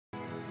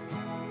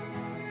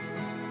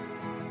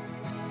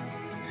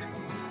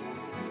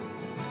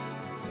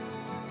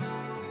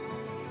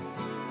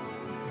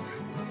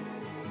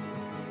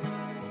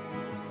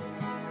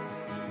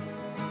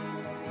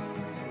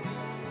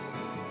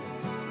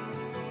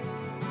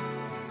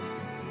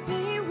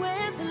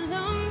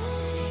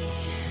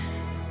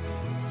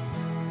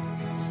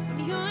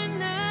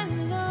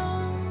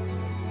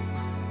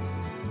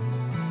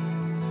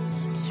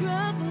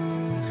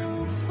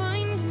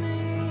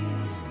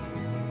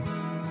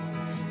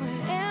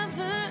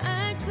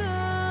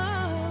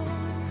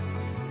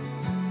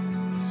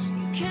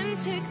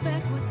take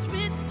back what's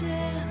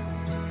written.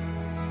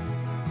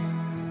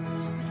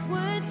 With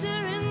words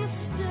are in the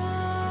stars.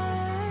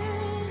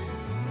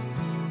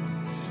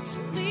 So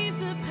leave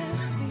the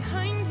past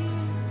behind you.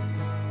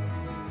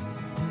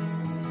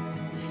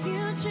 The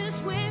future's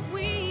where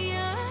we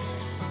are.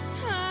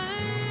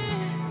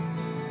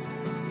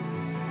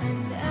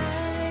 And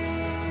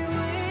I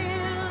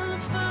will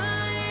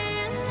follow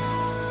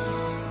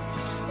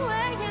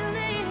where you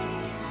lead.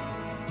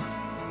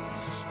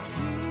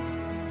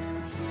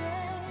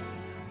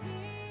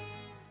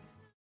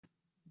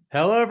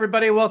 Hello,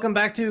 everybody. Welcome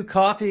back to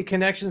Coffee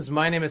Connections.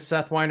 My name is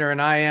Seth Weiner,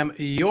 and I am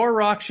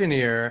your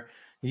auctioneer.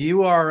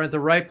 You are at the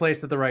right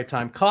place at the right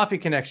time. Coffee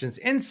Connections,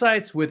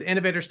 insights with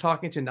innovators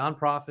talking to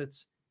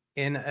nonprofits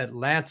in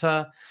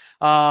Atlanta.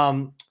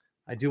 I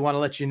do want to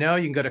let you know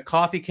you can go to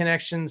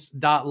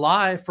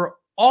coffeeconnections.live for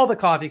all the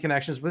Coffee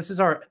Connections. This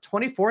is our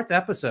 24th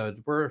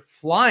episode. We're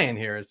flying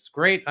here. It's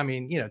great. I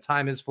mean,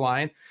 time is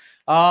flying.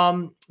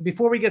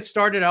 Before we get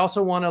started, I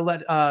also want to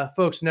let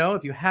folks know,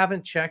 if you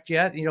haven't checked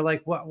yet and you're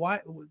like,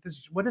 what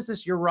is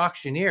this? You're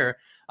Rocktioneer.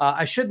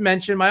 I should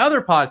mention my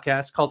other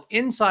podcast called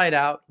Inside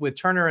Out with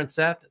Turner and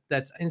Seth.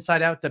 That's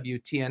Inside Out,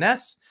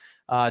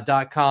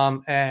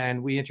 WTNS.com.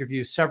 And we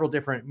interview several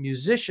different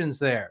musicians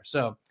there.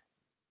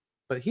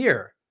 But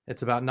here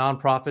it's about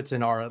nonprofits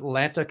in our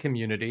Atlanta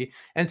community.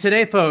 And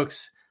today,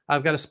 folks,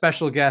 I've got a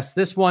special guest.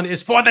 This one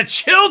is for the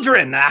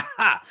children.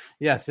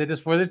 Yes, it is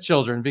for the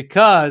children,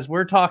 because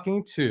we're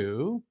talking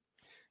to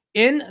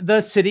In the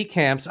City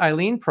Camps,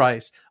 Eileen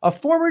Price, a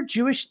former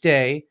Jewish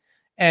day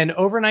and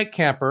overnight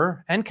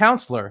camper and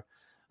counselor.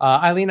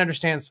 Eileen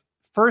understands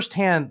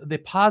firsthand the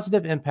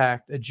positive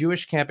impact a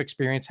Jewish camp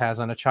experience has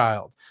on a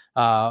child.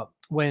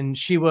 When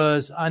she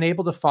was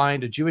unable to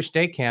find a Jewish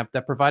day camp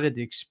that provided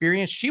the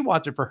experience she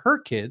wanted for her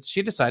kids,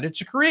 she decided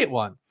to create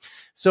one.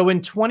 So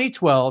in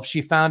 2012,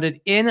 she founded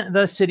In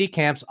the City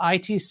Camps,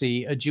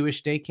 ITC, a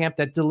Jewish day camp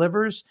that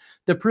delivers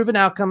the proven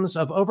outcomes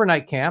of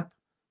overnight camp,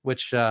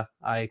 which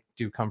I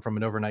do come from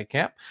an overnight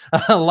camp,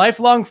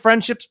 lifelong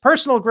friendships,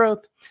 personal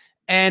growth,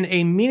 and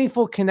a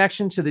meaningful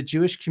connection to the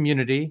Jewish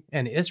community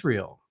and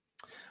Israel.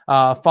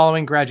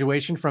 Following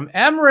graduation from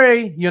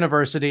Emory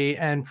University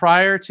and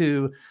prior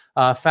to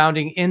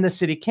founding In the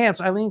City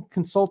Camps, Eileen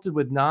consulted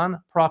with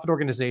nonprofit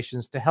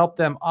organizations to help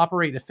them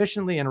operate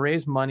efficiently and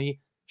raise money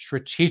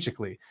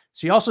strategically.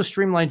 She also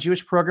streamlined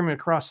Jewish programming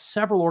across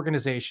several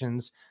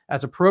organizations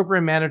as a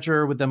program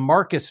manager with the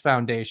Marcus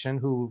Foundation,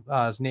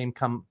 whose name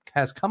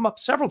has come up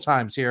several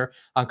times here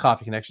on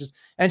Coffee Connections.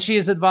 And she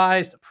has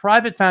advised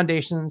private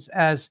foundations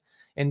as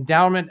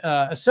endowment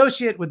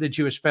associate with the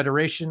Jewish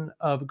Federation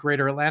of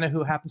Greater Atlanta,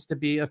 who happens to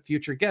be a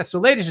future guest. So,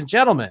 ladies and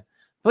gentlemen,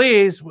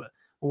 please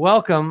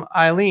welcome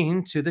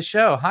Eileen to the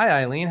show. Hi,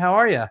 Eileen. How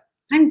are you?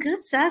 I'm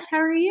good, Seth. How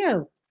are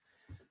you?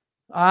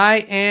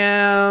 I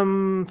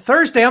am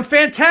Thursday. I'm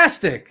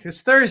fantastic.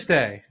 It's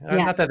Thursday. Yeah.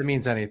 Not that it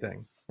means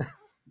anything.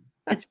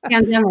 It's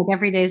pandemic.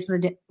 Every day's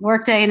the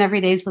work day and every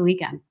day's the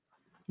weekend.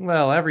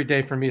 Well, every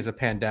day for me is a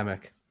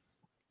pandemic.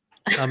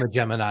 I'm a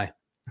Gemini.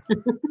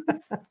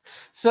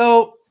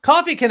 So,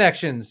 Coffee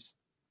Connections.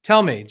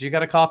 Tell me, do you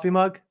got a coffee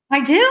mug?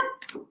 I do.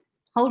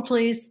 Hold,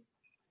 please.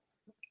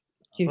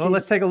 Oh,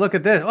 let's take a look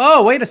at this.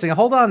 Oh, wait a second.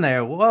 Hold on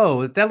there.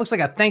 Whoa, that looks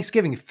like a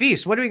Thanksgiving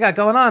feast. What do we got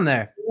going on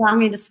there? Allow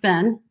me to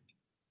spin.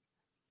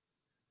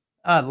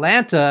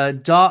 Atlanta.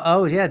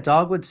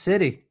 Dogwood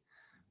City.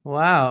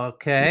 Wow.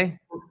 Okay.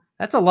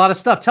 That's a lot of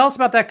stuff. Tell us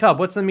about that cup.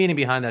 What's the meaning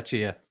behind that to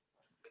you?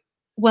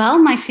 Well,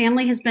 my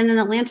family has been in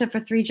Atlanta for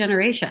 3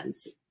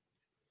 generations.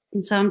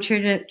 And so I'm true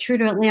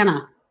to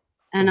Atlanta.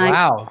 And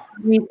wow. I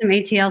need some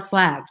ATL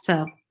swag.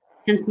 So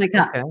hence my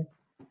cup. Okay.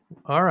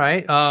 All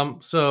right.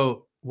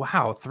 So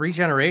wow, 3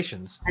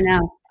 generations. I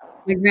know.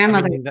 My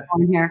grandmother was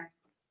born here.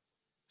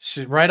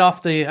 She, right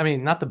off the,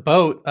 not the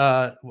boat.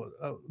 What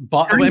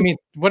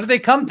did they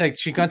come?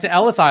 She went to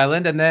Ellis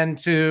Island and then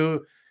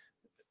to,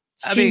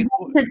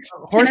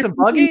 horse and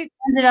buggy?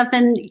 Ended up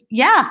in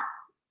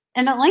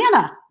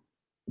Atlanta.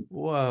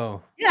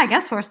 Whoa. Yeah, I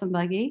guess horse and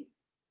buggy.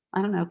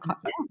 I don't know.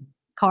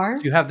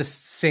 Cars. Do you have the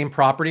same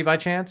property by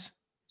chance?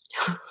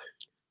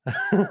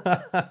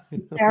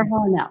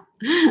 Terrible, no.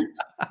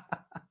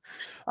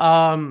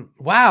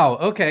 Wow.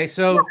 Okay.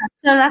 So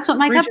that's what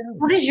my cup.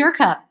 What is your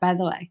cup, by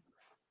the way?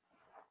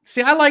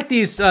 See, I like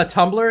these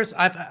tumblers.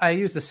 I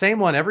use the same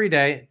one every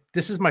day.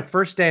 This is my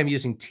first day I'm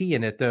using tea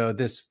in it though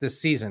this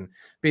season,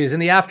 because in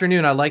the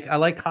afternoon I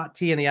like hot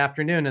tea in the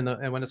afternoon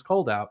and when it's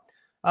cold out.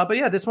 But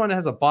yeah, this one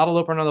has a bottle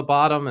opener on the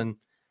bottom. And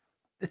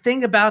the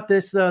thing about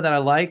this though that I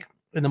like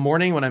in the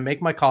morning when I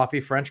make my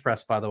coffee, French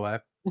press, by the way,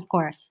 of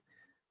course,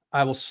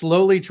 I will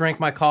slowly drink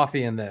my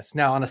coffee in this.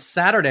 Now on a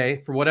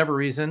Saturday, for whatever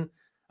reason,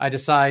 I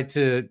decide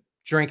to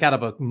drink out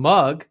of a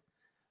mug.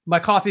 My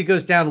coffee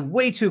goes down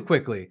way too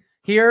quickly.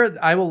 Here,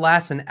 I will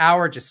last an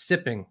hour just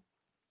sipping.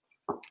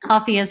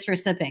 Coffee is for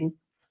sipping.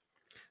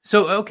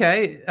 So,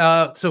 okay.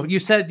 So you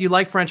said you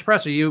like French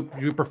press.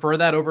 You prefer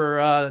that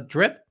over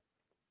drip?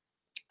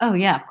 Oh,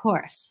 yeah, of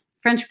course.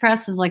 French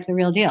press is like the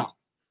real deal.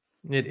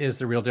 It is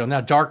the real deal.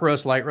 Now, dark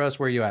roast, light roast,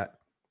 where are you at?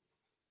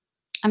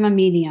 I'm a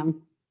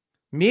medium.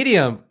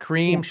 Medium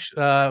cream.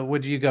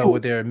 Would you go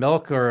with their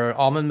milk or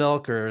almond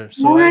milk or No,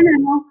 soy?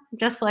 no,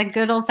 just like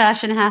good old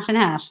fashioned half and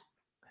half.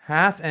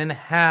 Half and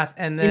half,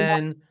 and You know,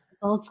 then it's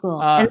old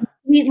school. And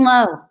sweet and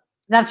low.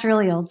 That's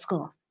really old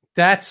school.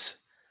 that's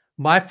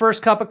my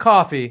first cup of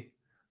coffee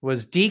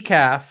was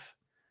decaf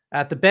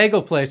at the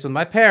bagel place with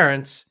my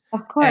parents.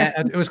 Of course.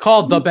 And it was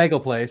called the Bagel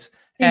Place,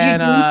 Did you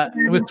and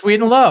drink it was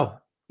sweet and low.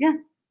 Yeah.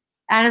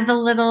 Out of the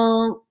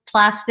little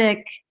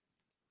plastic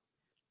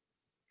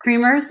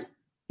creamers.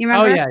 You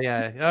Oh remember?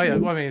 yeah. Oh yeah.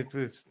 Well, I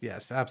mean,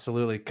 yes,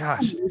 absolutely.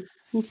 Gosh,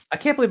 I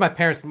can't believe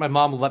my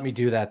mom would let me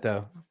do that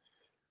though.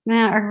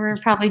 Yeah, or we're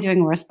probably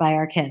doing worse by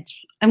our kids.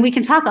 And we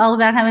can talk all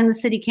about how In the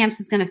City Camps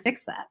is going to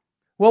fix that.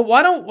 Well,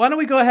 why don't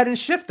we go ahead and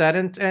shift that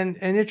and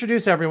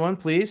introduce everyone,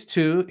 please,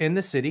 to In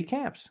the City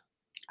Camps.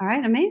 All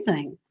right,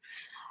 amazing.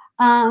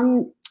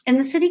 In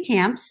the City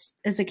Camps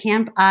is a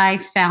camp I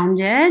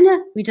founded.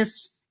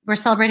 We're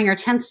celebrating our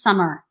 10th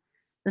summer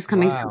this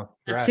coming summer.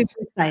 That's super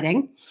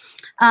exciting.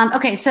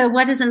 Okay, so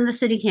what is In the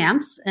City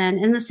Camps?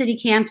 And In the City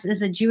Camps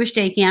is a Jewish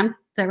day camp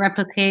that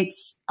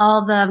replicates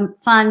all the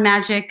fun,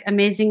 magic,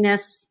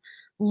 amazingness,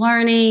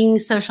 learning,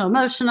 social,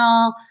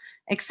 emotional,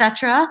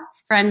 etc.,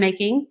 friend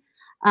making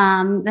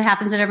that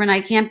happens at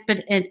overnight camp,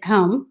 but at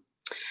home.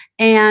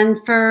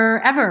 And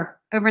forever,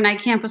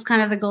 overnight camp was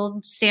kind of the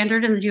gold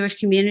standard in the Jewish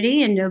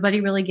community, and nobody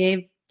really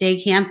gave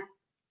day camp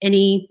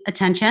any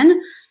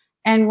attention.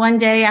 And one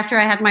day after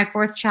I had my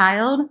fourth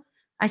child,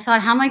 I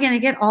thought, how am I going to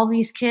get all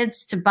these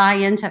kids to buy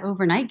into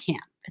overnight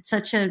camp?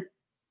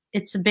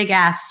 It's a big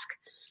ask.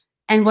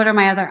 And what are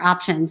my other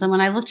options? And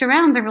when I looked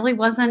around, there really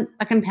wasn't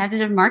a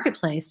competitive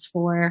marketplace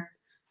for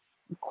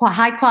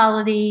high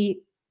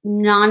quality,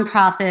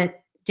 nonprofit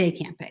day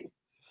camping.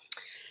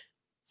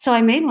 So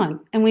I made one,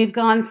 and we've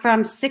gone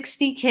from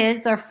 60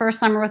 kids our first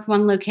summer with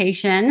one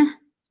location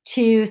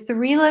to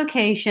 3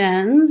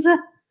 locations,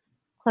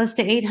 close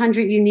to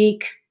 800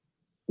 unique.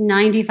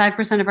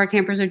 95% of our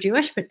campers are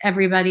Jewish, but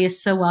everybody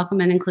is so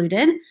welcome and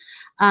included,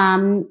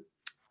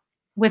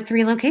 with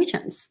 3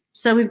 locations.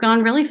 So we've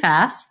gone really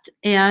fast.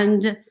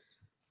 And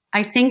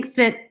I think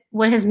that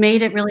what has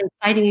made it really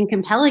exciting and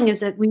compelling is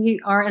that we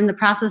are in the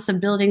process of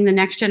building the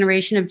next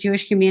generation of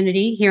Jewish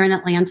community here in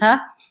Atlanta.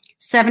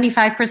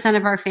 75%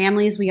 of our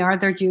families, we are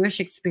their Jewish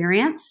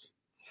experience.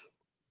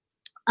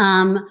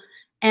 And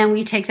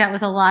we take that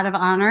with a lot of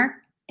honor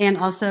and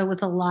also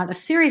with a lot of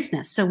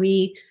seriousness. So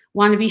we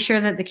want to be sure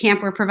that the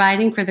camp we're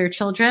providing for their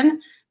children,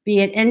 be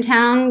it in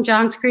town,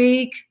 Johns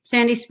Creek,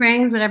 Sandy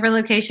Springs, whatever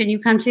location you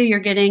come to, you're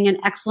getting an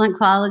excellent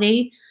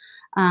quality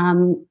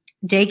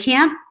day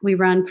camp. We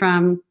run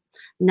from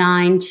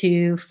 9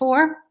 to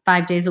 4,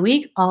 5 days a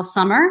week, all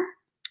summer.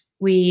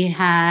 We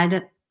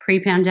had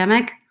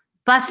pre-pandemic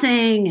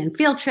busing and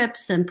field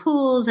trips and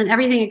pools and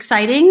everything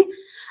exciting.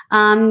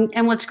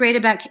 And what's great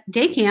about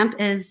day camp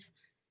is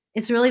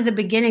it's really the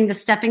beginning, the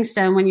stepping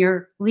stone when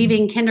you're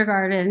leaving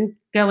kindergarten,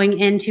 going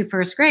into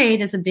first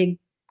grade as a big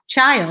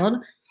child.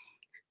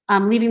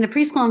 Leaving the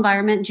preschool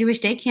environment, Jewish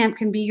day camp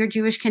can be your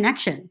Jewish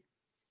connection.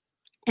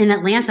 In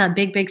Atlanta, a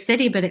big, big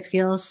city, but it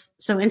feels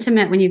so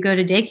intimate when you go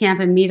to day camp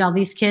and meet all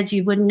these kids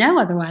you wouldn't know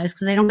otherwise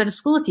because they don't go to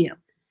school with you.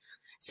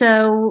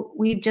 So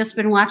we've just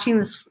been watching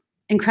this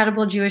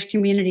incredible Jewish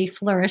community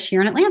flourish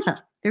here in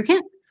Atlanta through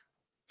camp.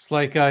 It's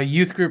like a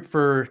youth group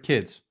for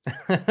kids.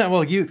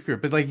 Well, youth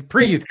group, but like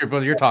pre-youth group,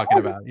 what you're talking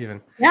about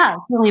even. Yeah,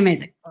 it's really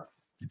amazing.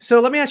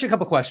 So let me ask you a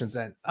couple questions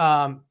then.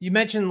 You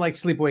mentioned like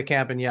sleepaway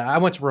camp, and yeah, I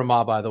went to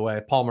Ramah, by the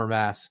way, Palmer,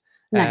 Mass.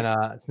 Nice.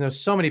 And there's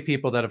so many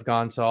people that have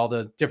gone to all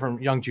the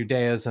different Young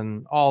Judeas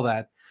and all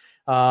that.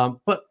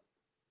 But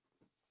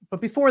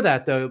before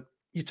that, though,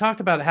 you talked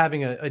about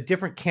having a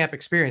different camp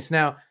experience.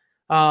 Now,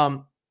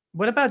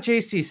 what about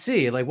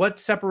JCC? Like, what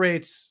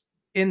separates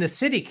In the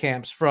City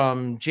camps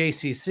from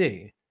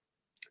JCC?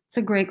 It's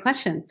a great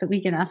question that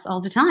we get asked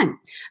all the time.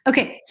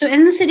 Okay, so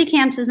In the City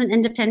Camps is an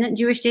independent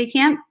Jewish day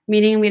camp,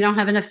 meaning we don't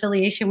have an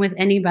affiliation with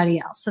anybody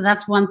else. So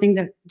that's one thing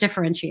that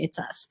differentiates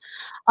us.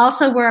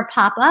 Also, we're a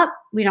pop-up.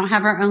 We don't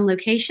have our own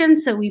location,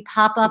 so we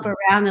pop up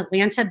around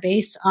Atlanta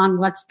based on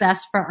what's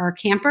best for our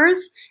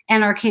campers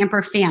and our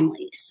camper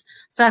families.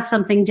 So that's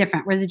something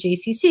different, where the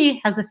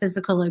JCC has a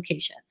physical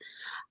location.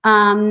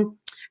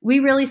 We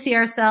really see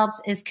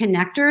ourselves as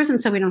connectors, and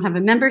so we don't have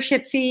a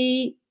membership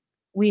fee.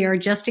 We are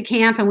just a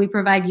camp, and we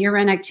provide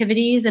year-round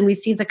activities, and we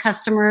see the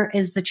customer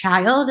as the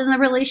child in the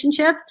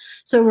relationship.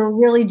 So we're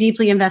really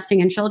deeply investing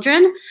in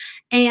children,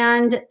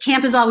 and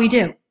camp is all we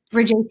do.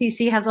 Where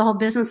JCC has a whole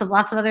business of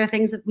lots of other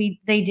things that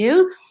they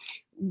do.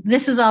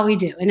 This is all we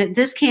do. And at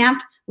this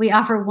camp, we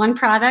offer one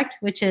product,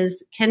 which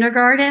is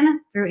kindergarten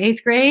through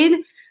 8th grade.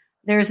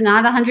 There's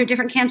not 100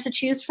 different camps to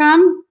choose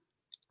from.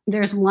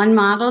 There's one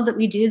model that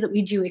we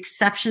do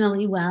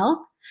exceptionally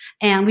well,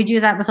 and we do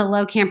that with a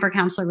low camper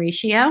counselor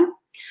ratio.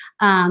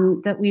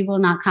 That we will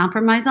not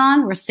compromise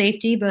on, where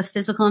safety, both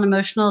physical and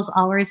emotional, is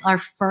always our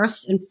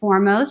first and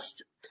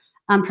foremost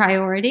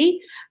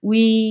priority.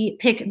 We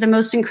pick the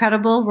most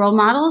incredible role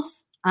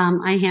models.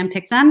 I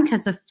handpick them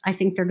because I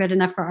think they're good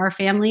enough for our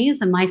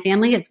families and my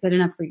family. It's good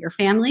enough for your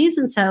families.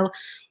 And so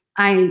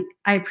I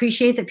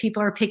appreciate that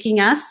people are picking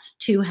us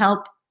to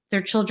help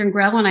their children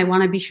grow, and I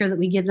want to be sure that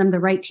we give them the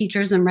right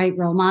teachers and right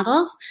role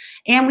models.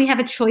 And we have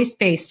a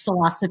choice-based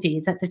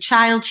philosophy that the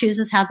child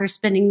chooses how they're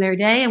spending their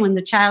day, and when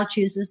the child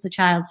chooses, the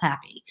child's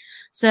happy.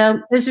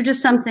 So those are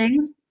just some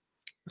things.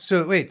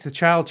 So wait, the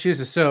child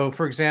chooses. So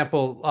for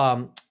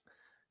example,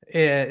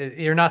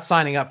 you're not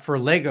signing up for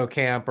Lego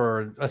camp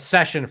or a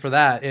session for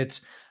that.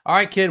 It's, all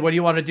right, kid, what do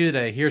you want to do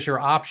today? Here's your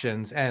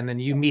options. And then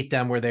you meet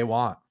them where they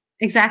want.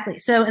 Exactly.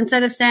 So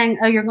instead of saying,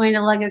 oh, you're going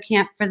to Lego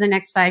camp for the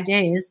next 5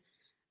 days,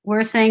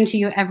 we're saying to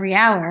you every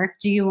hour,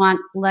 do you want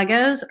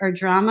Legos or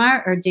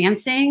drama or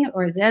dancing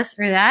or this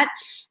or that?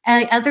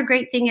 And the other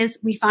great thing is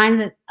we find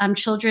that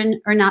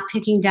children are not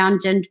picking down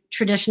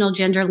traditional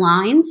gender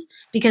lines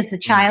because the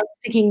child is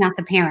picking, not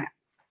the parent.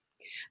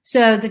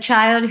 So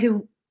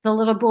the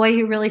little boy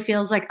who really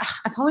feels like, oh,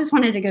 I've always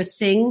wanted to go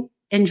sing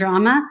in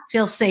drama,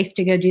 feels safe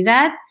to go do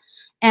that.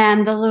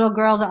 And the little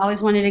girl that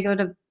always wanted to go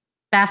to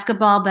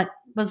basketball but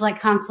was like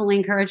constantly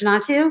encouraged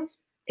not to,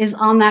 is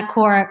on that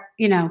court,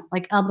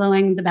 like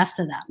elbowing the best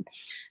of them.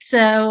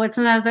 So it's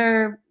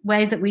another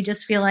way that we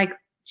just feel like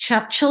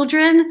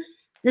children,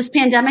 this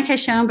pandemic has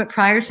shown, but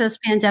prior to this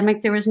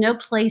pandemic, there was no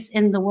place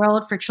in the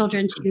world for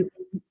children to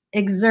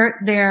exert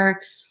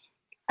their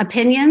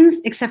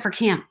opinions except for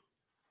camp.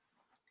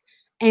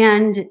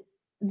 And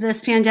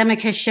this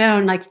pandemic has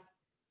shown like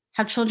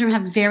how children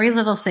have very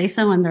little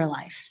say-so in their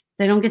life.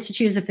 They don't get to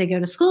choose if they go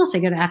to school, if they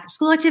go to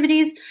after-school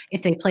activities,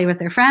 if they play with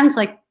their friends,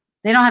 like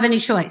they don't have any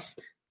choice.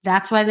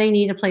 That's why they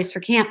need a place for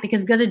camp,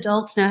 because good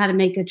adults know how to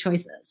make good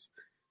choices.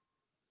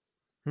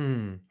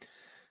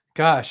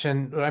 Gosh.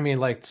 And I mean,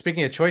 like,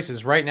 speaking of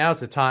choices, right now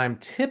is the time,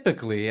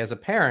 typically as a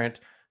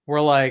parent,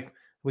 we're like,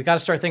 we got to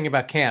start thinking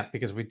about camp,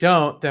 because if we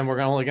don't, then we're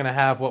only going to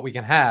have what we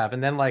can have.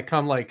 And then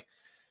come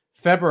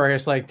February,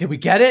 it's like, did we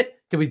get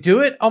it? Did we do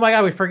it? Oh my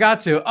God, we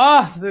forgot to.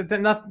 Oh,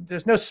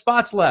 there's no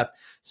spots left.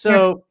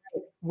 So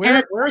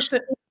where's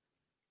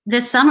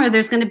this summer,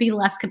 there's going to be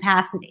less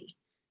capacity.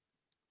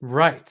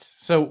 Right.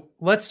 So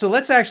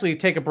let's actually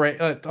take a break,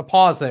 a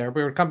pause there.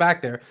 We're going to come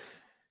back there.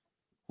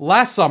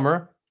 Last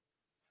summer,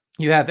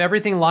 you have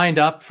everything lined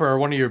up for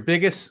one of your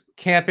biggest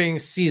camping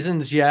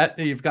seasons yet.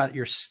 You've got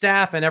your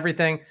staff and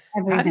everything.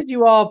 How did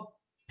you all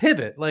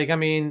pivot? Like, I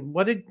mean,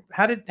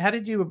 how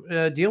did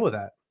you deal with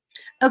that?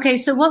 Okay.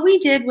 So what we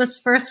did was,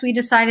 first we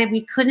decided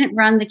we couldn't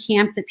run the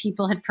camp that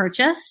people had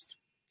purchased,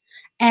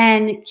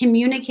 and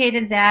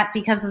communicated that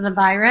because of the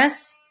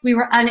virus, we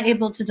were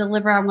unable to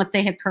deliver on what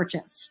they had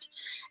purchased.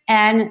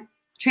 And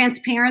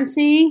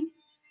transparency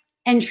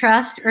and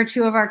trust are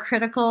two of our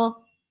critical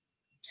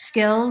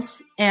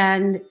skills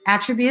and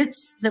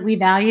attributes that we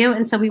value.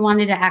 And so we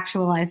wanted to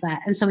actualize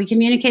that. And so we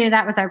communicated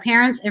that with our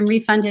parents and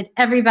refunded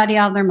everybody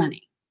all their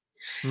money.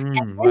 And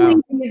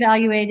then we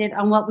evaluated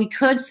on what we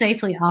could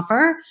safely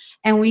offer.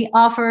 And we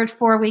offered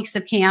 4 weeks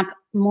of camp,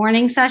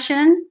 morning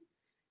session.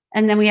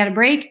 And then we had a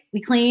break,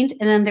 we cleaned,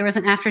 and then there was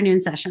an afternoon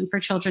session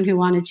for children who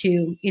wanted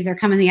to either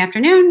come in the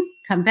afternoon,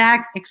 come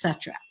back,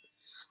 etc.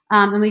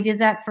 And we did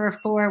that for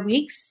 4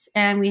 weeks,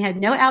 and we had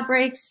no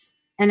outbreaks,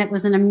 and it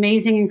was an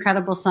amazing,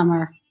 incredible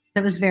summer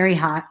that was very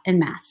hot and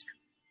masked.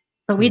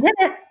 But we did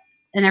it,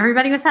 and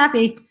everybody was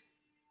happy.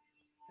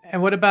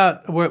 And what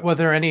about, were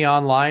there any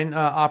online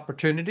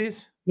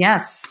opportunities?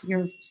 Yes,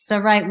 you're so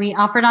right. We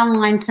offered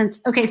online so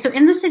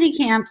in the city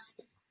camps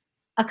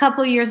a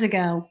couple years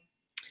ago,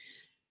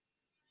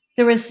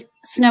 there was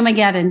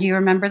Snowmageddon. Do you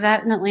remember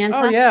that in Atlanta?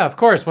 Oh, yeah, of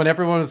course. When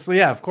everyone was,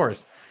 of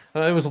course.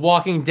 It was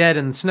Walking Dead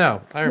in the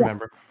snow. I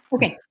remember.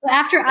 Okay. So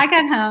after I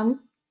got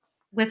home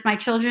with my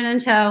children in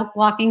tow,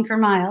 walking for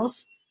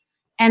miles,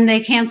 and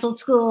they canceled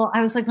school,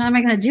 I was like, what am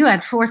I going to do? I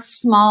had 4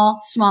 small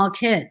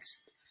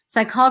kids.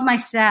 So I called my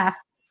staff,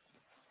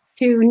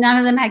 who none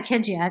of them had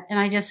kids yet. And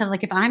I just said,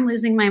 like, if I'm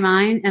losing my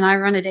mind and I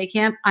run a day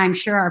camp, I'm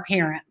sure our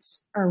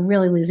parents are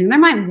really losing their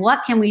mind.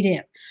 What can we do?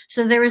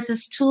 So there was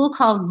this tool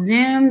called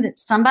Zoom that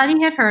somebody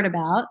had heard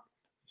about.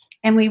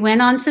 And we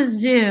went on to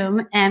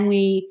Zoom and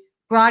we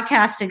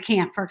broadcasted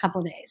camp for a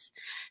couple of days.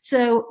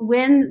 So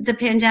when the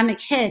pandemic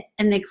hit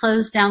and they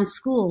closed down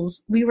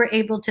schools, we were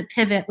able to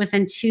pivot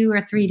within 2 or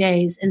 3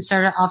 days and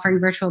started offering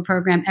virtual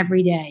program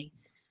every day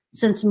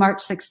since March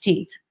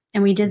 16th.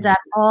 And we did that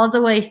all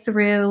the way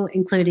through,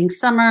 including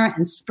summer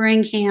and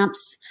spring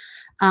camps,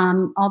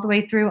 all the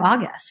way through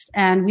August.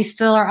 And we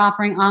still are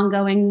offering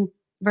ongoing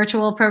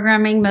virtual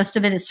programming. Most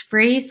of it is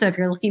free. So if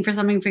you're looking for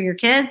something for your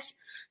kids,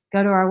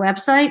 go to our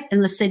website,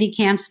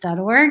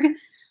 inthecitycamps.org.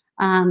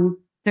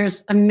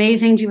 There's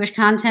amazing Jewish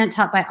content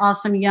taught by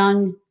awesome,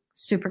 young,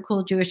 super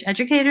cool Jewish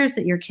educators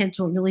that your kids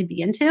will really be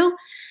into.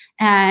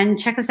 And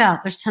check us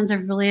out. There's tons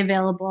of really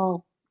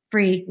available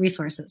free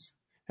resources.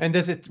 And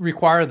does it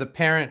require the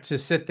parent to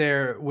sit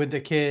there with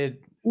the kid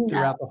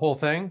throughout the whole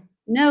thing?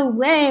 No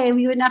way.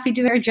 We would not be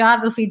doing our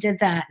job if we did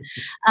that.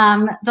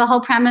 The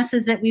whole premise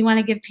is that we want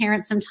to give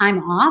parents some time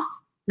off,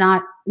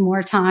 not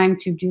more time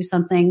to do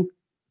something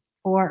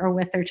for or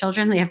with their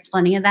children. They have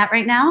plenty of that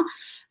right now.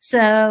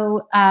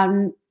 So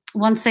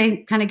once they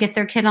kind of get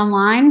their kid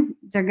online,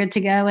 they're good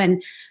to go.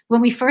 And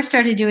when we first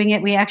started doing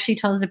it, we actually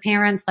told the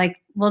parents,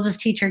 like, we'll just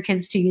teach our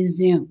kids to use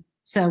Zoom.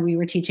 So we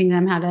were teaching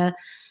them how to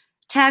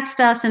text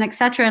us and et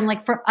cetera. And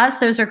like for us,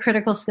 those are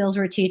critical skills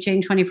we're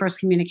teaching: 21st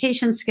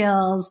communication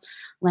skills,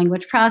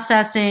 language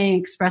processing,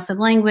 expressive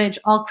language,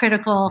 all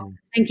critical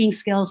thinking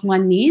skills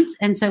one needs.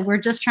 And so we're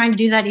just trying to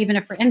do that even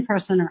if we're in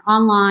person or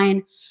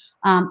online,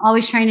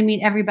 always trying to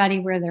meet everybody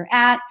where they're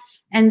at.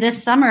 And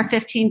this summer,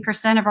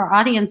 15% of our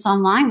audience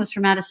online was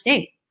from out of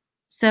state.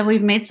 So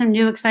we've made some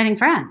new exciting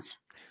friends.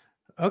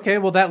 Okay,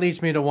 well, that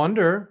leads me to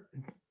wonder,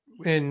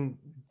 in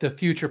the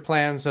future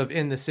plans of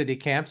In the City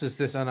camps, is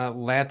this an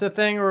Atlanta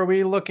thing, or are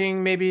we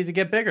looking maybe to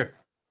get bigger?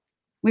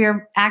 We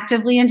are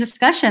actively in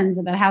discussions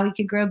about how we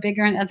could grow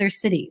bigger in other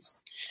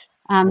cities.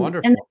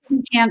 Wonderful. And the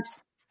city camps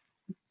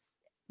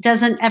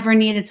doesn't ever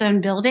need its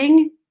own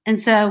building. And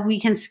so we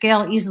can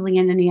scale easily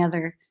in any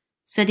other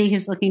city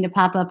who's looking to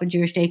pop up a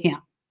Jewish day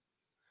camp.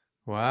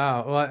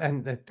 Wow. Well,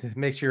 and it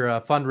makes your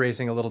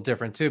fundraising a little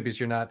different too, because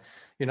you're not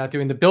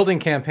doing the building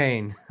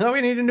campaign. Oh,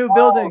 we need a new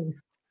building.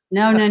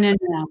 No.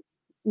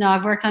 No,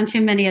 I've worked on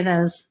too many of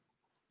those.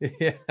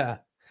 Yeah.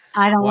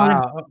 I don't want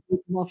to be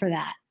responsible for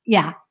that.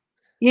 Yeah.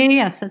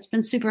 Yes. It's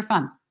been super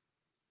fun.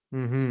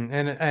 Mm-hmm.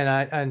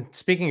 And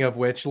speaking of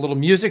which, a little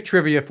music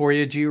trivia for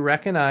you. Do you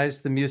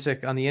recognize the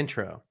music on the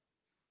intro?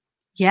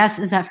 Yes.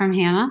 Is that from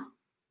Hannah?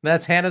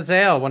 That's Hannah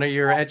Zale, one of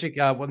your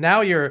well,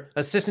 now you're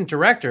assistant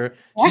director.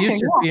 She used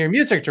to be your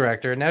music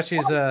director. Now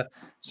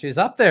she's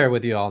up there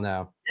with you all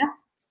now.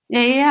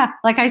 Yeah.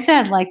 Like I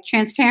said, like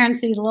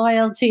transparency,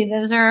 loyalty,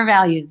 those are our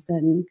values.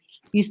 And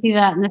you see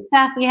that in the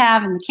staff we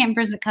have and the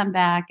campers that come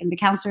back and the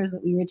counselors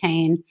that we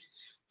retain.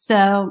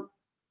 So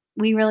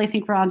we really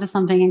think we're onto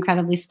something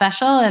incredibly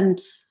special. And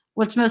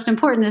what's most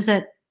important is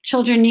that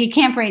children need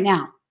camp right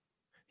now.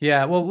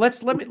 Yeah, well,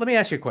 let me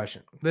ask you a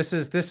question.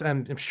 This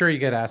I'm sure you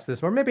get asked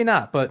this, or maybe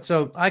not. But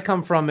so I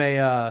come from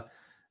a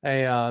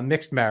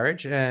mixed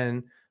marriage,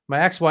 and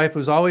my ex-wife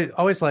was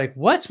always like,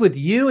 "What's with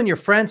you and your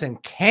friends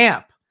and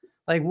camp?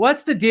 Like,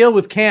 what's the deal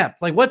with camp?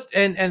 Like, what?"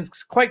 And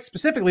quite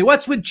specifically,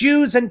 what's with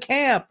Jews and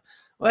camp?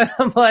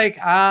 I'm like,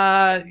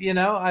 I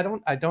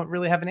don't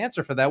really have an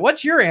answer for that.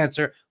 What's your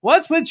answer?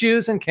 What's with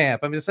Jews and camp?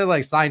 I mean, it's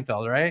like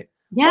Seinfeld, right?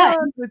 Yeah,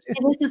 it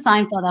is the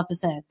Seinfeld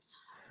episode.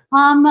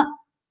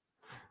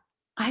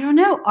 I don't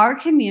know. Our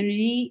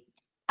community,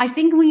 I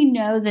think we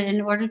know that in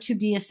order to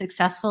be a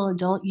successful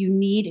adult, you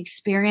need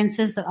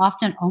experiences that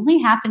often only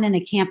happen in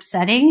a camp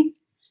setting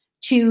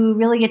to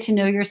really get to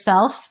know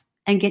yourself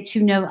and get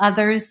to know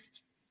others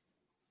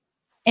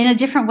in a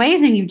different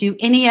way than you do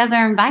any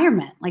other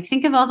environment. Like,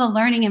 think of all the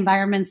learning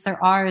environments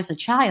there are as a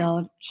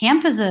child.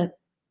 Camp is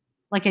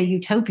like a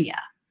utopia,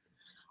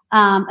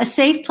 a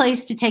safe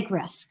place to take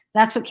risk.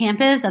 That's what camp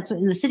is. That's what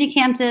In the City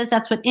camp is.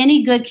 That's what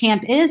any good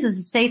camp is a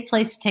safe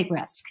place to take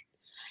risk.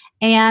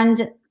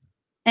 And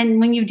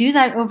when you do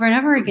that over and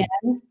over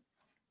again,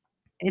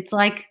 it's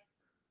like,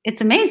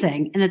 it's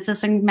amazing. And it's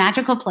just a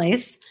magical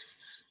place.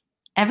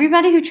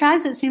 Everybody who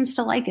tries it seems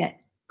to like it.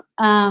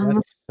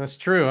 That's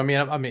true. I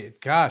mean,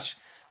 gosh,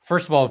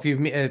 first of all, if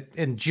you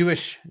in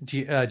Jewish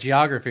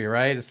geography,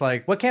 right? It's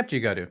like, what camp do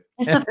you go to?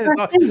 It's the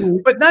first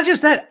thing. But not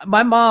just that.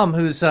 My mom,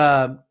 who's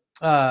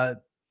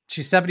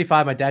she's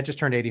 75. My dad just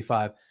turned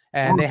 85,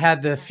 and they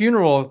had the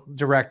funeral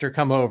director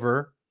come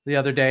over the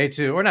other day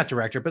or not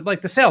director, but like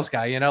the sales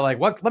guy, like,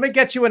 what, let me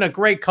get you in a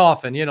great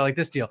coffin, like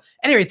this deal.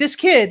 Anyway, this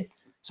kid,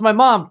 so my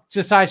mom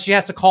decides she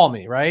has to call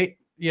me, right?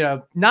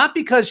 Not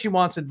because she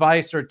wants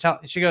advice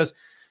she goes,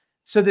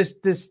 so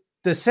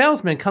the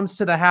salesman comes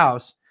to the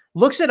house,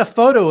 looks at a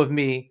photo of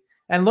me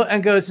and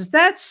goes, is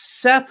that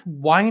Seth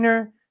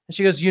Weiner? And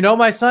she goes,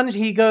 my son?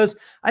 He goes,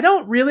 I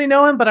don't really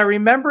know him, but I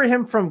remember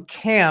him from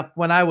camp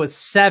when I was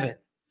 7.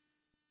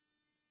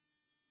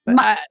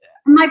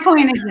 My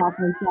point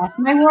exactly, Seth.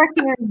 My work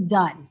here is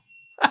done.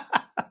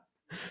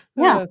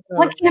 Yeah.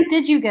 What camp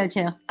did you go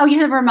to? Oh, you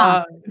said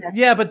Vermont.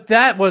 Yeah, but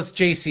that was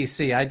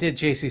JCC. I did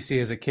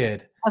JCC as a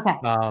kid. Okay.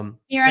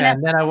 You're in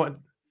and then I went.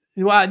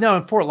 Well, no,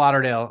 in Fort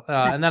Lauderdale,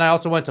 and then I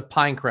also went to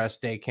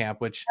Pinecrest Day Camp,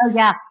 which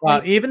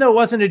even though it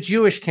wasn't a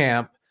Jewish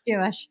camp,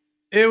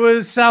 it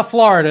was South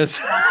Florida's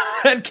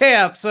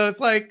camp. So it's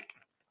like,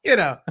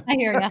 I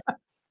hear you.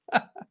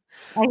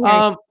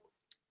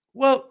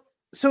 Well,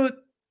 so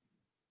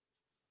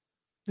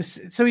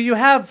you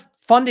have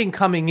funding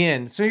coming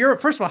in. So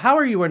first of all, how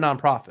are you a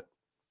nonprofit?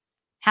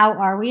 How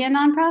are we a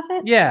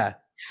nonprofit? Yeah.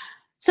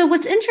 So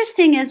what's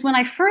interesting is when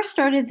I first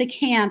started the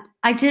camp,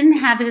 I didn't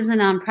have it as a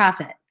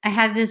nonprofit. I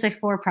had it as a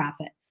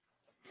for-profit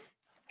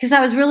because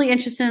I was really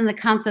interested in the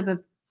concept of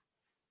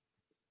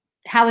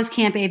how is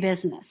camp a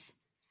business.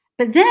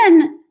 But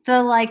then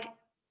the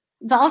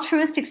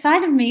altruistic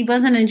side of me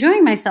wasn't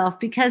enjoying myself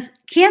because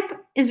camp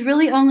is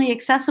really only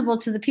accessible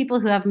to the people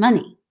who have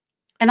money.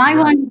 And I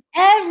want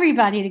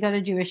everybody to go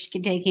to Jewish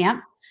day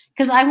camp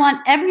because I want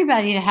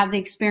everybody to have the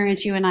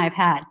experience you and I have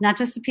had, not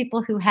just the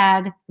people who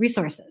had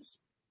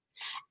resources.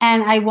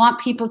 And I want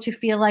people to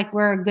feel like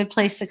we're a good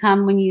place to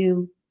come when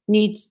you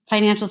need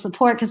financial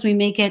support because we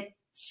make it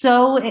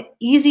so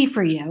easy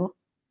for you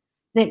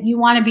that you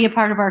want to be a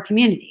part of our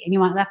community and you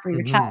want that for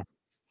your Mhm. child.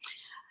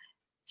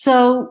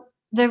 So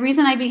the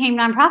reason I became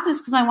nonprofit is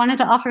because I wanted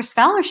to offer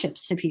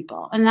scholarships to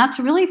people. And that's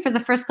really for the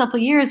first couple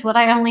of years what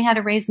I only had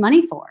to raise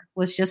money for,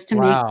 was just to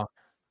make Wow.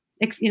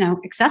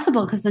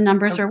 accessible, because the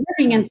numbers Okay. are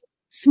working and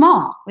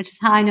small, which is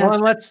how I know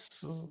Well, and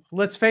it's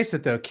let's face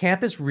it though,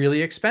 camp is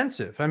really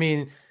expensive. I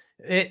mean,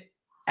 it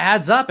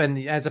adds up, and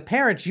as a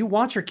parent, you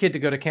want your kid to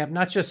go to camp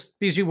not just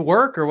because you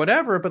work or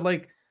whatever, but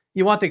like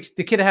you want the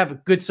kid to have a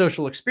good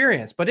social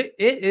experience. But it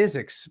is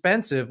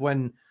expensive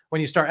when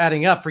you start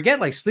adding up. Forget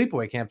like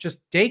sleepaway camp, just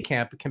day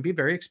camp can be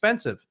very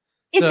expensive.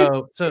 it's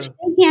So day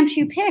camps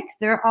you pick.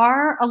 There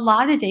are a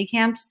lot of day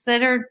camps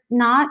that are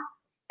not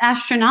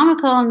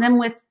astronomical, and then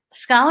with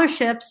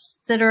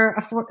scholarships that are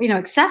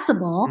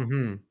accessible,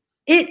 mhm.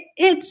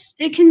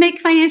 it can make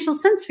financial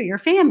sense for your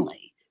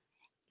family.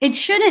 It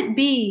shouldn't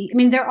be. I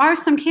mean, there are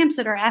some camps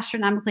that are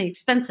astronomically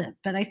expensive,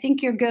 but I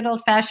think your good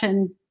old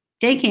fashioned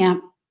day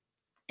camp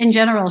in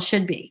general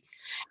should be.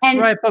 And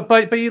Right,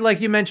 but you,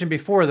 like you mentioned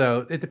before,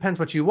 though, it depends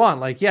what you want.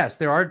 Like, yes,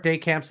 there are day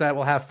camps that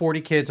will have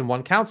 40 kids and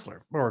one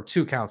counselor or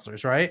two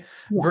counselors, right?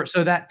 Yeah.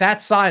 So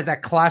that size,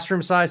 that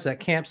classroom size, that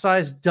camp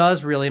size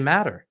does really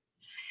matter.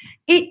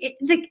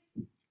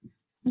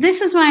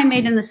 This is why I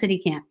made In the City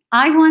camp.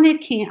 I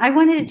wanted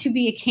it to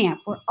be a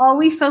camp where all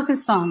we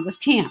focused on was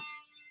camp,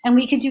 and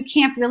we could do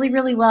camp really,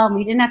 really well, and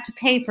we didn't have to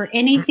pay for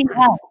anything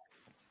else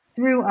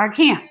through our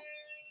camp.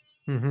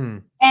 Mm-hmm.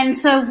 And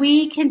so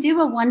we can do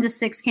a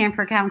 1-to-6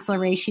 camper counselor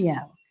ratio.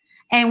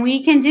 And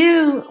we can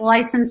do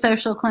licensed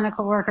social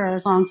clinical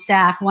workers on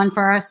staff, one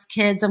for our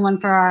kids and one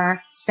for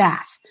our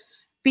staff,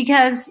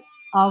 because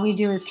all we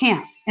do is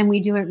camp, and we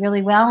do it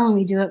really well, and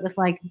we do it with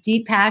like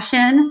deep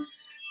passion.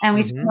 And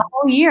we spend the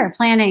whole year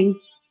planning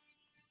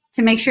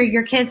to make sure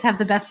your kids have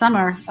the best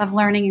summer of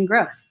learning and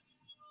growth.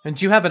 And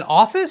do you have an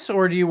office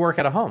or do you work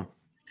at a home?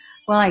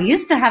 Well, I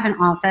used to have an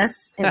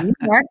office at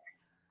WeWork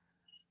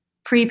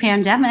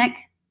pre-pandemic.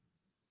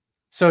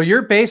 So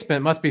your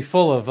basement must be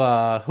full of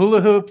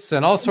hula hoops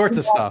and all sorts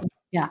of stuff.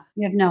 Yeah,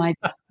 you have no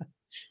idea.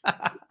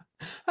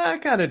 I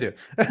kind of do.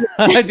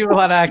 I do a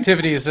lot of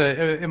activities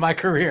in my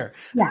career.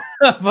 Yeah.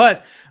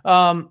 But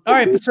all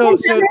right. So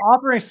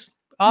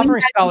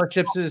offering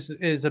scholarships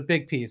is a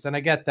big piece, and I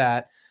get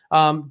that.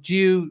 Do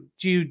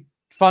you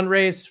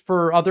fundraise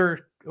for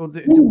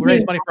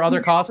raise money for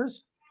other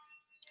causes?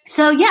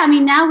 So yeah, I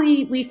mean, now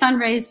we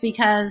fundraise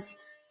because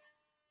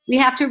we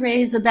have to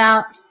raise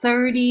about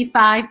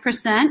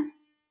 35%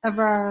 of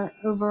our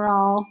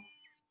overall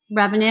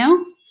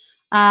revenue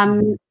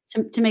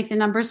to make the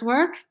numbers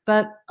work.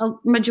 But a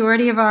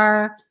majority of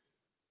our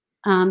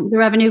the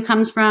revenue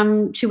comes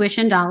from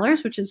tuition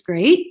dollars, which is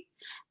great.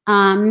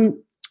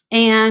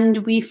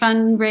 And we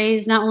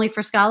fundraise not only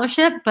for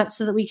scholarship, but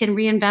so that we can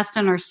reinvest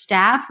in our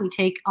staff. We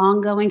take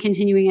ongoing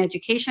continuing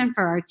education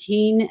for our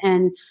teen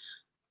and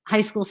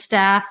high school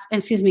staff,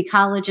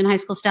 college and high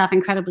school staff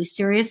incredibly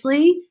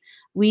seriously.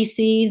 We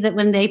see that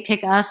when they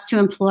pick us to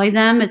employ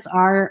them, it's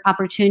our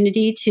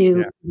opportunity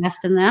to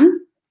invest in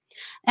them.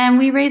 And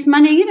we raise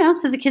money,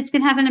 so the kids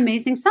can have an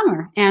amazing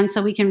summer. And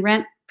so we can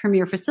rent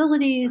premier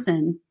facilities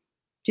and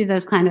do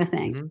those kind of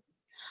things.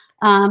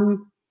 Mm-hmm.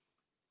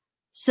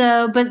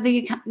 But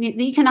the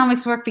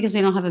economics work because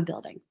we don't have a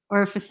building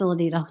or a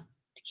facility to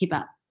keep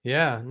up.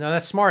 Yeah, no,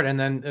 that's smart. And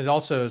then it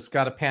also has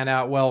got to pan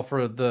out well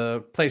for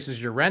the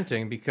places you're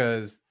renting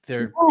because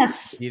they're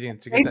needing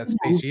to get that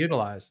space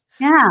utilized.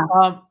 Yeah.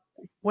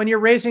 When you're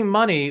raising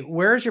money,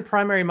 where's your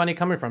primary money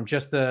coming from?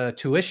 Just the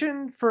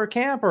tuition for a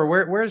camp, or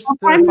where's the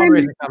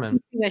fundraising coming?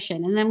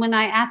 Tuition, and then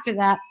after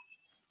that,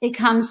 it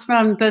comes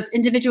from both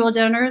individual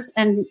donors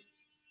and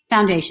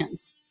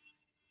foundations.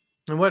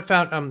 And what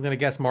I'm going to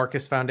guess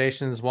Marcus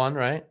Foundation's one,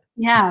 right?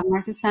 Yeah,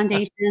 Marcus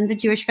Foundation, the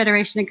Jewish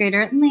Federation of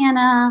Greater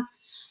Atlanta,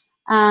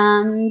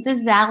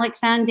 the Zalek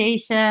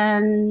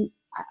Foundation.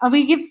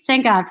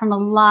 Thank God, from a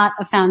lot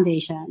of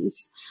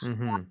foundations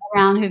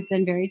around who've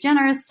been very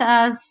generous to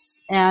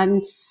us.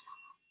 And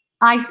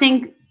I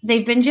think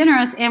they've been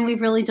generous and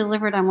we've really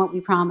delivered on what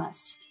we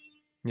promised.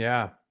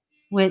 Yeah.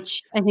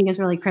 Which I think is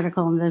really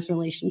critical in those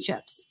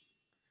relationships.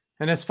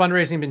 And has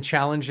fundraising been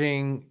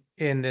challenging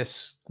in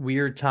this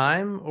weird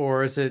time,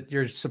 or is it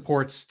your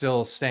support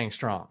still staying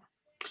strong?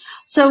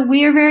 So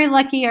we are very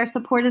lucky. Our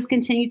support has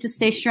continued to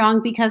stay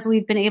strong because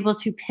we've been able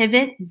to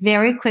pivot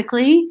very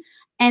quickly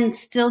and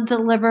still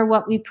deliver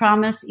what we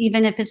promised,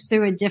 even if it's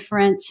through a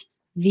different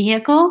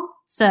vehicle.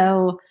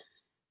 So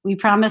we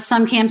promised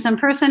some camps in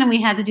person and we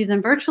had to do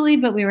them virtually,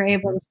 but we were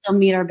able to still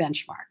meet our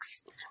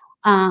benchmarks.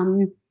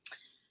 And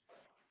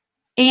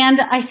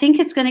I think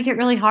it's going to get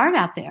really hard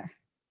out there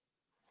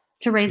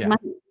to raise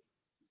money.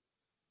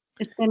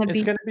 It's going to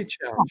be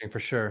challenging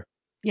for sure.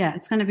 Yeah,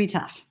 it's going to be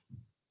tough.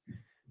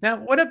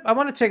 Now, I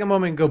want to take a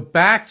moment and go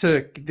back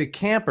to the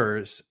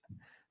campers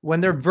when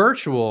they're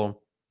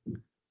virtual.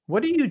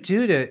 What do you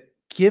do to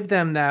give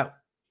them that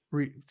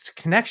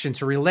connection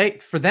to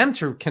relate, for them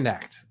to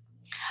connect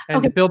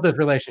and to build those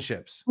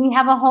relationships? We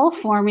have a whole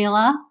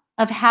formula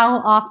of how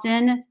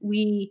often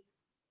we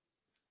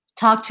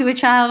talk to a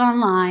child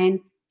online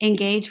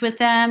engage with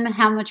them,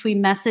 how much we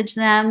message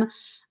them,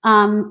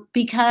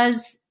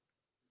 because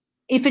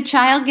if a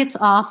child gets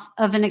off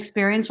of an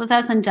experience with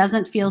us and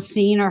doesn't feel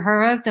seen or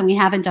heard, then we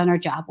haven't done our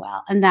job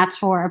well. And that's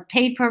for a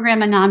paid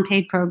program, a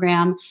non-paid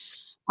program.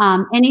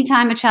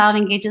 Anytime a child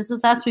engages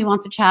with us, we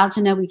want the child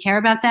to know we care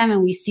about them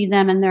and we see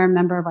them and they're a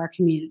member of our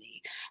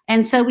community.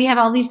 And so we have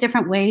all these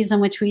different ways in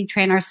which we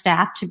train our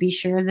staff to be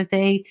sure that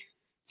they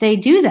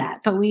do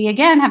that. But we,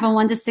 again, have a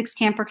 1-to-6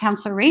 camper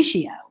counselor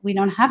ratio. We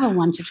don't have a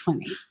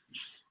 1-to-20.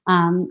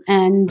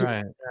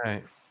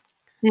 Right.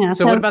 Yeah,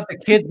 so what about the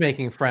kids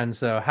making friends,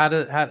 though? How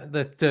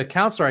the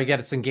counselor, I get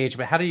its engaged,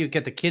 but how do you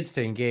get the kids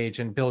to engage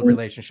and build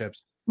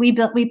relationships? We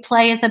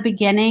play at the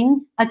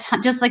beginning,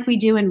 just like we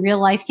do in real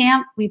life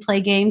camp. We play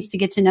games to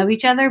get to know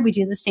each other. We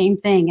do the same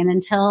thing. And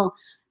until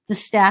the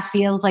staff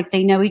feels like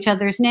they know each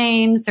other's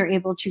names, they're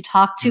able to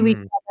talk to each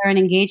other and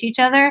engage each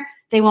other,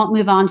 they won't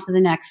move on to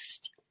the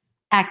next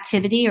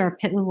activity, or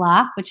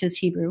pitula, which is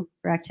Hebrew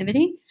for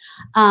activity.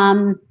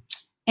 And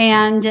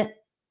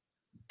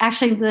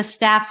actually, the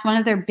staff's one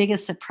of their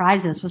biggest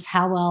surprises was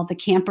how well the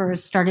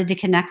campers started to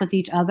connect with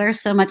each other,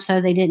 so much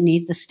so they didn't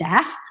need the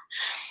staff.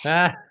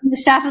 The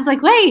staff was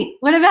like, wait,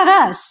 what about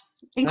us?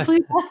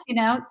 Include us,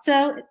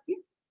 So,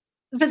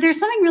 but there's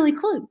something really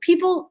cool.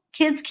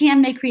 Kids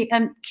can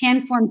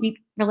can form deep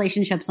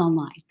relationships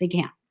online. They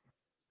can.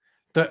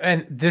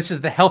 And this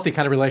is the healthy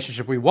kind of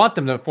relationship we want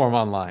them to form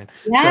online.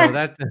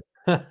 Yes.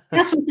 So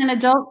yes, with an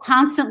adult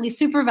constantly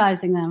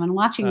supervising them and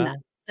watching them.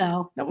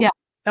 So, yeah.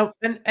 Oh,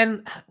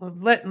 and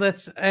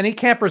let's any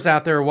campers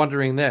out there are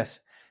wondering this.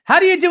 How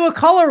do you do a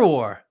color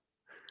war?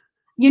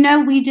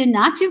 We did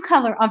not do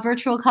a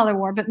virtual color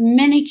war, but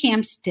many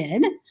camps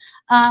did.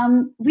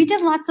 We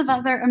did lots of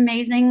other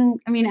amazing,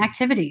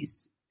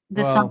 activities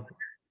this summer,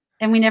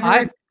 and we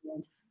never.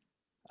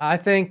 I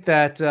think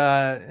that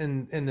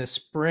in the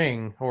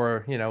spring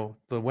or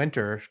the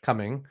winter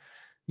coming,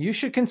 you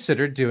should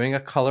consider doing a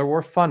color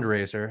war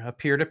fundraiser, a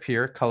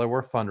peer-to-peer color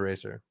war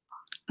fundraiser.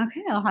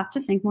 Okay, I'll have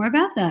to think more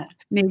about that.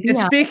 Maybe. And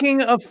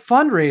speaking of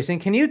fundraising,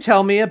 can you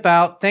tell me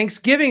about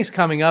Thanksgiving's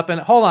coming up? And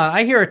hold on,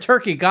 I hear a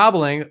turkey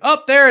gobbling. Oh,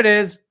 there it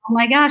is. Oh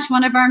my gosh,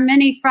 one of our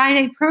many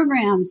Friday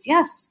programs.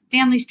 Yes,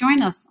 families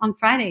join us on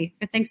Friday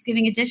for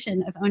Thanksgiving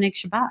edition of Oneg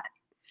Shabbat,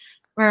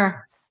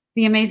 where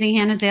the amazing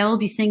Hannah Zale will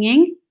be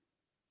singing.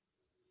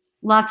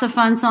 Lots of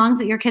fun songs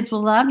that your kids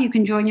will love. You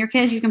can join your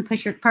kids. You can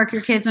park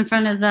your kids in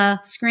front of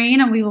the screen,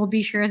 and we will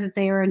be sure that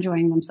they are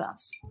enjoying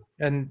themselves.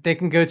 And they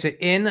can go to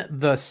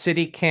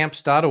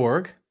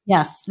inthecitycamps.org.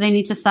 Yes, they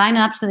need to sign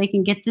up so they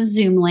can get the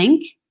Zoom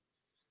link.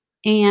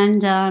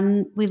 And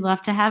we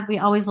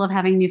always love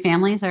having new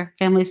families or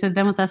families who have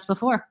been with us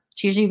before.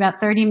 It's usually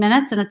about 30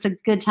 minutes, and it's a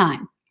good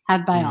time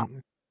had by all.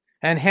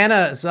 And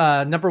Hannah's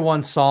number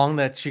one song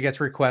that she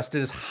gets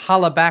requested is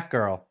Holla Back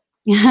Girl.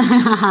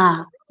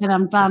 Bum.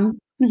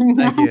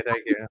 Thank you.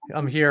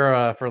 I'm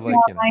here for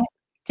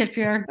tip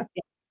your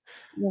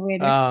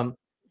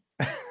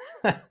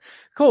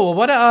Cool.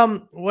 What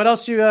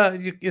else is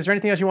there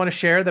anything else you want to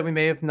share that we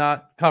may have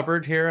not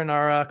covered here in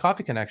our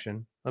Coffee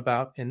Connection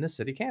about in the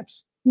city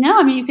camps?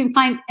 No, you can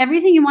find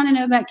everything you want to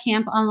know about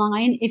camp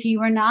online. If you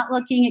are not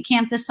looking at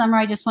camp this summer,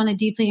 I just want to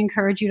deeply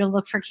encourage you to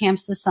look for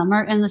camps this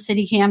summer. And the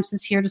City Camps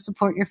is here to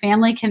support your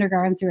family,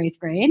 kindergarten through 8th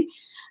grade.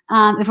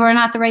 If we're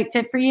not the right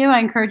fit for you, I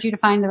encourage you to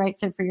find the right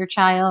fit for your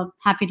child.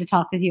 Happy to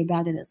talk with you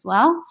about it as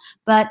well.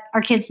 But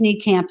our kids need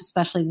camp,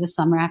 especially this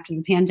summer after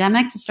the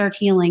pandemic, to start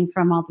healing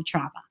from all the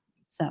trauma.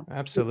 So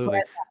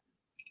absolutely.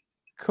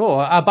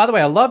 Cool. By the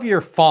way, I love your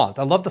font.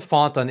 I love the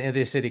font on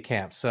the City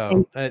Camp.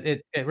 So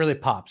it really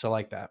pops. I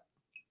like that.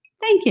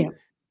 Thank you.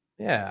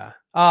 Yeah.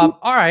 All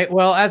right.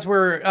 Well, as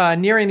we're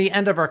nearing the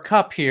end of our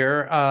cup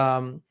here,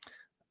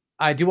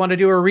 I do want to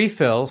do a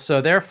refill.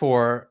 So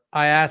therefore,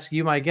 I ask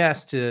you, my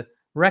guest, to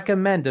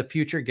recommend a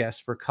future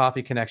guest for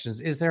Coffee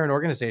Connections. Is there an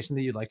organization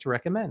that you'd like to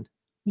recommend?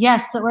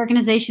 Yes, the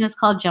organization is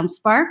called Jump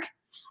Spark,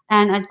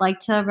 and I'd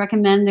like to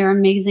recommend their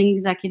amazing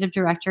executive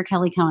director,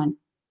 Kelly Cohen.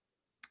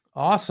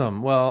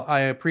 Awesome. Well, I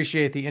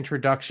appreciate the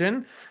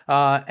introduction.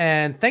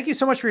 And thank you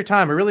so much for your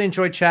time. I really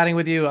enjoyed chatting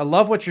with you. I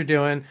love what you're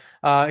doing.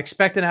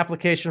 Expect an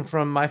application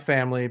from my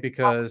family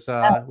because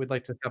we'd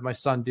like to have my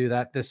son do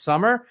that this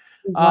summer.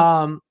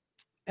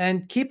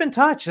 And keep in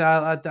touch.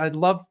 I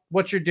love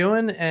what you're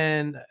doing.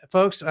 And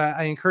folks,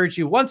 I encourage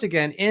you once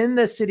again,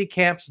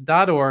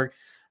 inthecitycamps.org.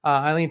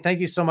 Eileen, thank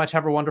you so much.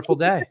 Have a wonderful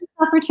day.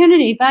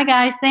 Opportunity. Bye,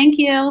 guys. Thank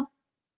you.